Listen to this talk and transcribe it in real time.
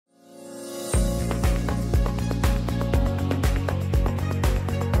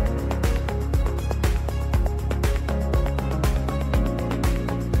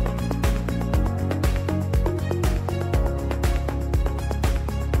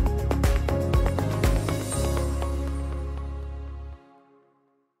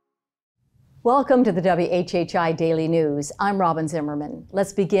Welcome to the WHHI Daily News. I'm Robyn Zimmerman.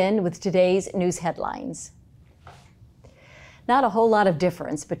 Let's begin with today's news headlines. Not a whole lot of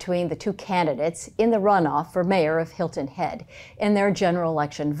difference between the two candidates in the runoff for mayor of Hilton Head in their general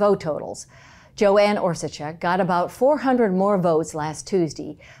election vote totals. Joanne Orsachek got about 400 more votes last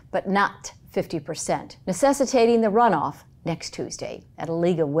Tuesday, but not 50%, necessitating the runoff next Tuesday. At a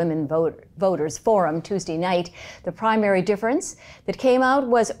League of Women Voters Forum Tuesday night, the primary difference that came out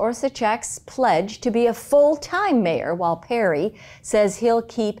was Orsachek's pledge to be a full-time mayor, while Perry says he'll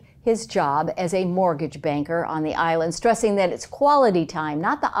keep his job as a mortgage banker on the island, stressing that it's quality time,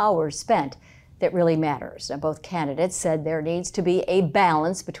 not the hours spent, that really matters. Now, both candidates said there needs to be a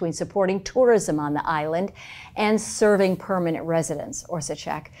balance between supporting tourism on the island and serving permanent residents.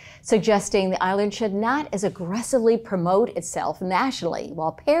 Orsachek suggesting the island should not as aggressively promote itself nationally,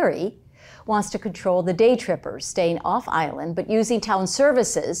 while Perry wants to control the day trippers staying off island but using town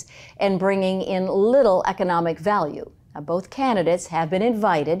services and bringing in little economic value. Now, both candidates have been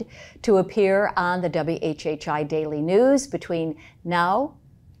invited to appear on the WHHI Daily News between now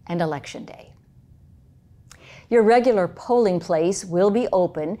and Election Day. Your regular polling place will be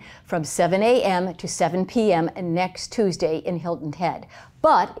open from 7 a.m. to 7 p.m. next Tuesday in Hilton Head.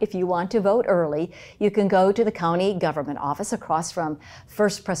 But if you want to vote early, you can go to the county government office across from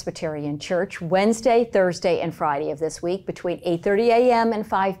First Presbyterian Church Wednesday, Thursday, and Friday of this week between 8:30 a.m. and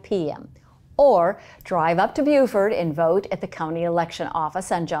 5 p.m. Or drive up to Beaufort and vote at the county election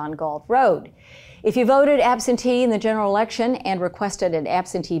office on John Galt Road. If you voted absentee in the general election and requested an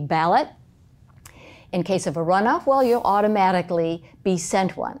absentee ballot, in case of a runoff, well, you'll automatically be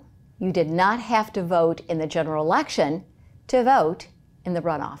sent one. You did not have to vote in the general election to vote in the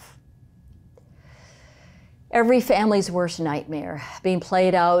runoff. Every family's worst nightmare being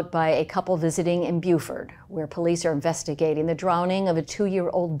played out by a couple visiting in Beaufort, where police are investigating the drowning of a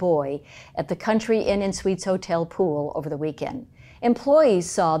 2-year-old boy at the Country Inn & Suites Hotel pool over the weekend. Employees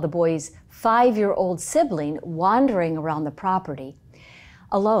saw the boy's 5-year-old sibling wandering around the property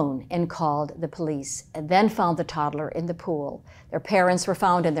alone and called the police, and then found the toddler in the pool. Their parents were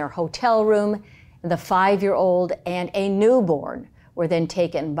found in their hotel room, and the 5-year-old and a newborn were then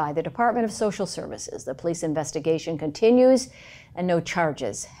taken by the Department of Social Services. The police investigation continues, and no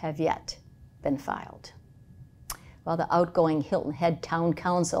charges have yet been filed. Well, the outgoing Hilton Head Town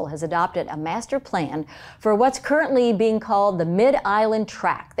Council has adopted a master plan for what's currently being called the Mid-Island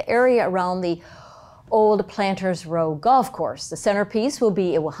Track, the area around the old Planters Row golf course. The centerpiece will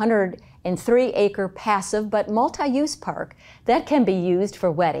be a 103-acre passive but multi-use park that can be used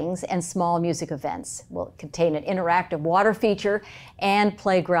for weddings and small music events. It will contain an interactive water feature and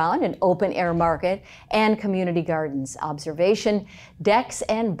playground, an open-air market, and community gardens, observation decks,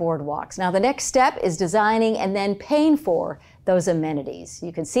 and boardwalks. Now, the next step is designing and then paying for those amenities.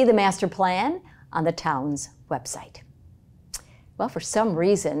 You can see the master plan on the town's website. Well, for some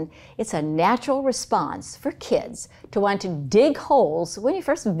reason, it's a natural response for kids to want to dig holes when you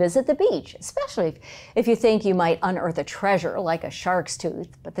first visit the beach, especially if you think you might unearth a treasure like a shark's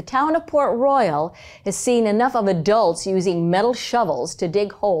tooth. But the town of Port Royal has seen enough of adults using metal shovels to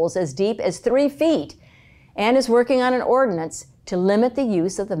dig holes as deep as 3 feet and is working on an ordinance to limit the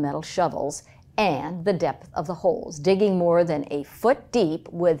use of the metal shovels and the depth of the holes. Digging more than a foot deep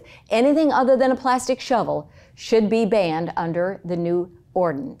with anything other than a plastic shovel should be banned under the new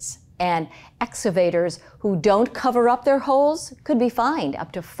ordinance. And excavators who don't cover up their holes could be fined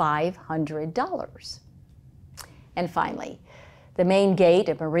up to $500. And finally, the main gate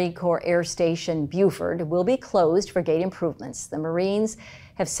at Marine Corps Air Station Beaufort will be closed for gate improvements. The Marines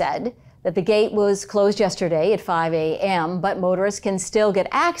have said that the gate was closed yesterday at 5 a.m., but motorists can still get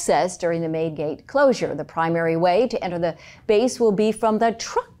access during the main gate closure. The primary way to enter the base will be from the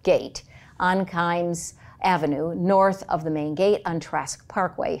truck gate on Kimes Avenue, north of the main gate on Trask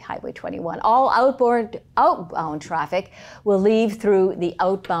Parkway, Highway 21. All outbound traffic will leave through the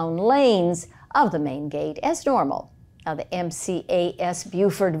outbound lanes of the main gate as normal. Now, the MCAS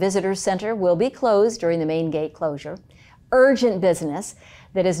Beaufort Visitor Center will be closed during the main gate closure. Urgent business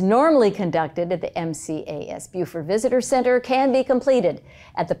that is normally conducted at the MCAS Beaufort Visitor Center can be completed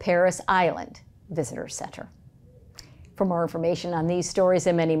at the Paris Island Visitor Center. For more information on these stories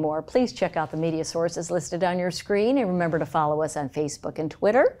and many more, please check out the media sources listed on your screen, and remember to follow us on Facebook and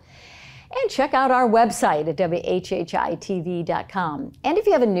Twitter. And check out our website at WHHITV.com. And if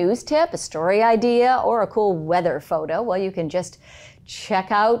you have a news tip, a story idea, or a cool weather photo, well, you can just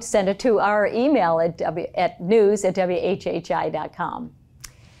send it to our email at news@WHHI.com.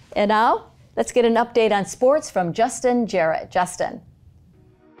 And now, let's get an update on sports from Justin Jarrett. Justin.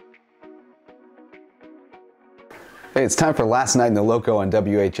 Hey, it's time for Last Night in the Loco on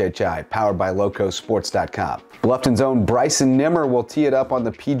WHHI, powered by LocoSports.com. Bluffton's own Bryson Nimmer will tee it up on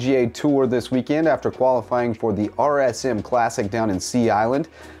the PGA Tour this weekend after qualifying for the RSM Classic down in Sea Island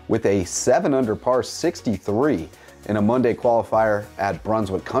with a 7-under par 63 in a Monday qualifier at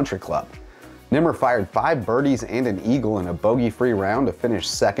Brunswick Country Club. Nimmer fired 5 birdies and an eagle in a bogey-free round to finish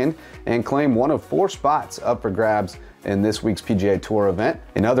second and claim one of 4 spots up for grabs in this week's PGA Tour event.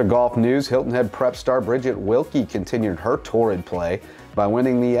 In other golf news, Hilton head prep star Bridget Wilkie continued her torrid play by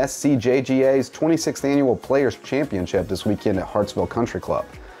winning the SCJGA's 26th Annual Players Championship this weekend at Hartsville Country Club.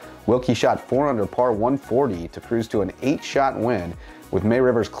 Wilkie shot 4 under par 140 to cruise to an 8-shot win, with May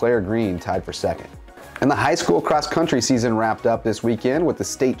River's Claire Green tied for second. And the high school cross-country season wrapped up this weekend with the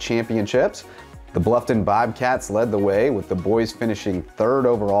state championships. The Bluffton Bobcats led the way, with the boys finishing 3rd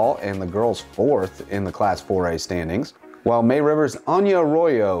overall and the girls 4th in the Class 4A standings, while May River's Anya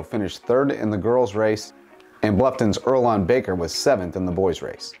Arroyo finished 3rd in the girls' race, and Bluffton's Earlon Baker was 7th in the boys'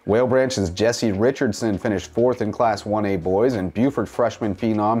 race. Whale Branch's Jesse Richardson finished 4th in Class 1A boys, and Beaufort freshman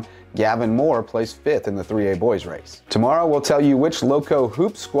phenom Gavin Moore placed 5th in the 3A boys race. Tomorrow we'll tell you which Loco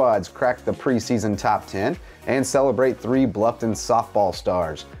hoop squads cracked the preseason top 10 and celebrate 3 Bluffton softball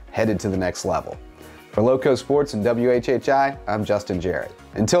stars headed to the next level. For Loco Sports and WHHI, I'm Justin Jarrett.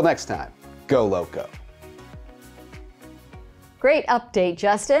 Until next time, go Loco. Great update,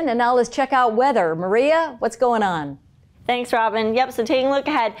 Justin. And now let's check out weather. Maria, what's going on? Thanks, Robin. Yep, so taking a look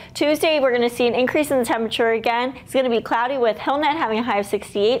ahead, Tuesday we're going to see an increase in the temperature again. It's going to be cloudy with Hilton having a high of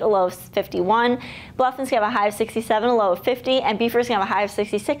 68, a low of 51. Bluffton's going to have a high of 67, a low of 50, and Beaufort's going to have a high of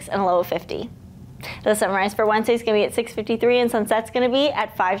 66 and a low of 50. The sunrise for Wednesday is going to be at 6:53 and sunset's going to be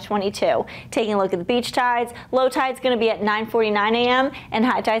at 5:22. Taking a look at the beach tides, low tide's going to be at 9:49 a.m. and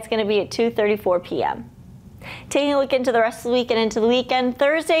high tide's going to be at 2:34 p.m. Taking a look into the rest of the week and into the weekend,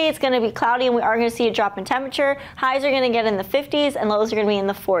 Thursday it's going to be cloudy and we are going to see a drop in temperature. Highs are going to get in the 50s and lows are going to be in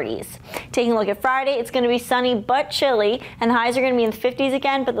the 40s. Taking a look at Friday, it's going to be sunny but chilly and the highs are going to be in the 50s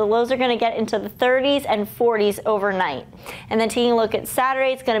again, but the lows are going to get into the 30s and 40s overnight. And then taking a look at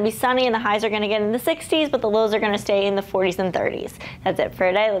Saturday, it's going to be sunny and the highs are going to get in the 60s, but the lows are going to stay in the 40s and 30s. That's it for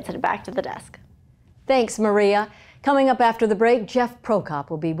today. Let's head back to the desk. Thanks, Maria. Coming up after the break, Jeff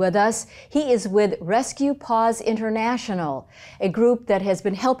Prokop will be with us. He is with Rescue Paws International, a group that has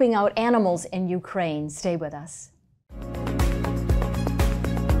been helping out animals in Ukraine. Stay with us.